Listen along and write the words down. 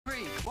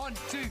1,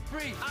 2,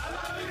 3. I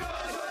love you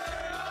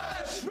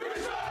guys very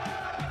much.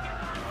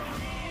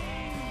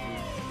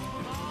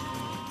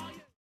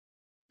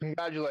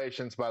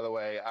 Congratulations, by the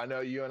way. I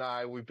know you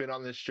and we've been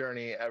on this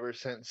journey ever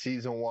since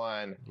season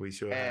 1. We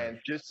sure and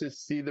have. Just to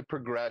see the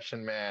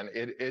progression, man,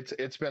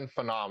 it's been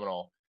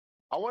phenomenal.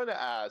 I wanted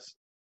to ask,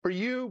 for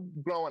you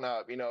growing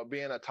up,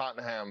 being a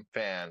Tottenham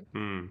fan,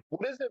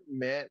 what has it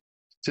meant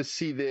to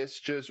see this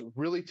just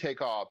really take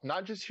off?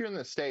 Not just here in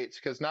the States,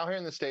 because now here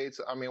in the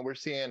States, I mean, we're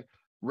seeing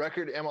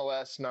record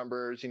MLS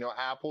numbers.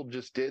 Apple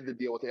just did the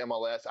deal with the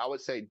MLS. I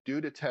would say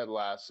due to Ted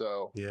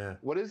Lasso. Yeah.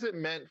 What has it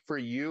meant for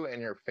you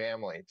and your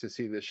family to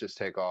see this just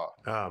take off?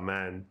 Oh,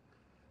 man.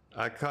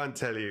 I can't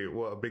tell you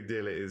what a big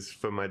deal it is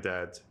for my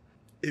dad.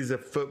 He's a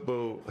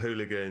football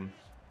hooligan.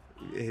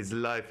 His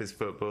life is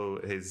football.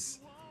 His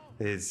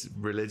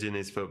religion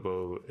is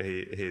football.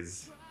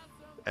 His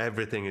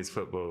everything is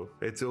football.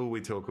 It's all we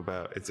talk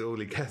about. It's all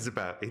he cares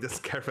about. He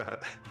doesn't care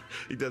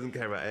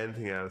about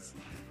anything else,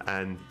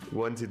 and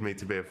wanted me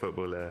to be a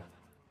footballer.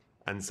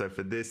 And so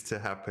for this to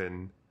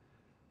happen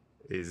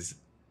is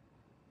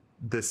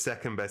the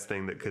second best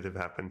thing that could have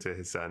happened to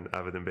his son,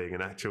 other than being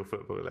an actual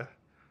footballer.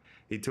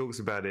 He talks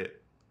about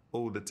it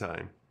all the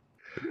time.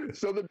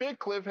 So the big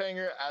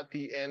cliffhanger at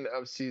the end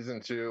of season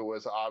 2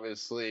 was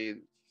obviously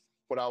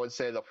what I would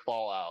say the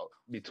fallout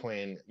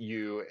between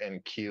you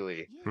and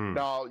Keely.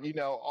 Now,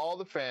 all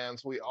the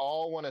fans, we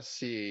all want to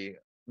see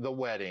the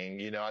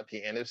wedding, at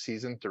the end of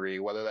season 3.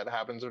 Whether that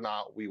happens or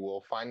not, we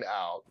will find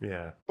out.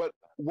 Yeah. But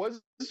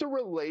was the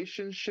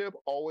relationship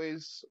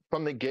always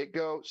from the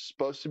get-go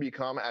supposed to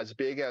become as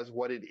big as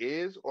what it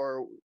is?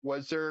 Or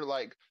was there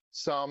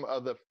some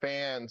of the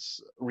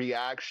fans'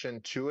 reaction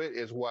to it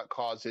is what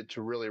caused it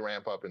to really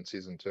ramp up in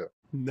season 2?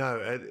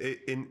 No,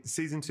 in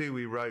season 2,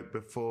 we wrote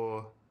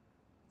before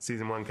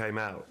season 1 came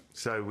out,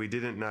 so we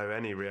didn't know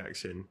any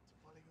reaction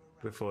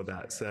before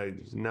that. So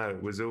no,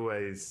 it was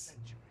always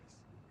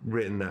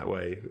written that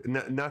way.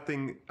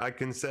 Nothing I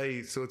can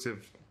say sort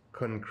of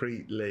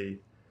concretely.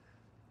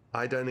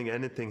 I don't think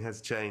anything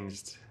has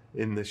changed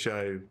in the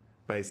show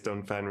based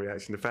on fan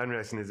reaction. The fan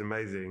reaction is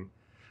amazing,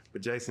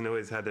 but Jason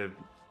always had a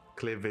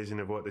clear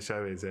vision of what the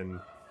show is, and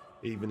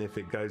even if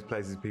it goes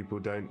places people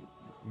don't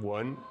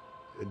want,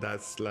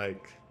 that's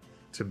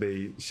to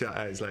be shut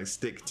out. It's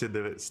stick to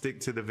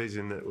the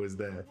vision that was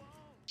there.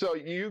 So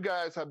you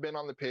guys have been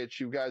on the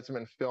pitch. You guys have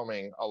been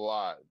filming a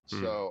lot.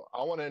 So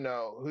I want to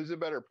know, who's a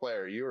better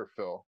player, you or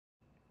Phil?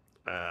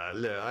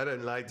 Look, I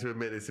don't like to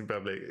admit this in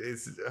public.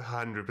 It's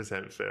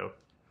 100% Phil.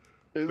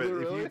 Is but it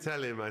really? If you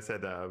tell him I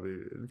said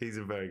that, he's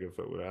a very good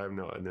footballer. I'm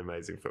not an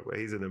amazing footballer.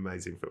 He's an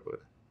amazing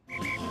footballer.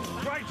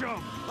 Great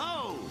job.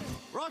 Oh,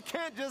 Rock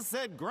Kent just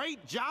said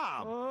great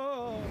job.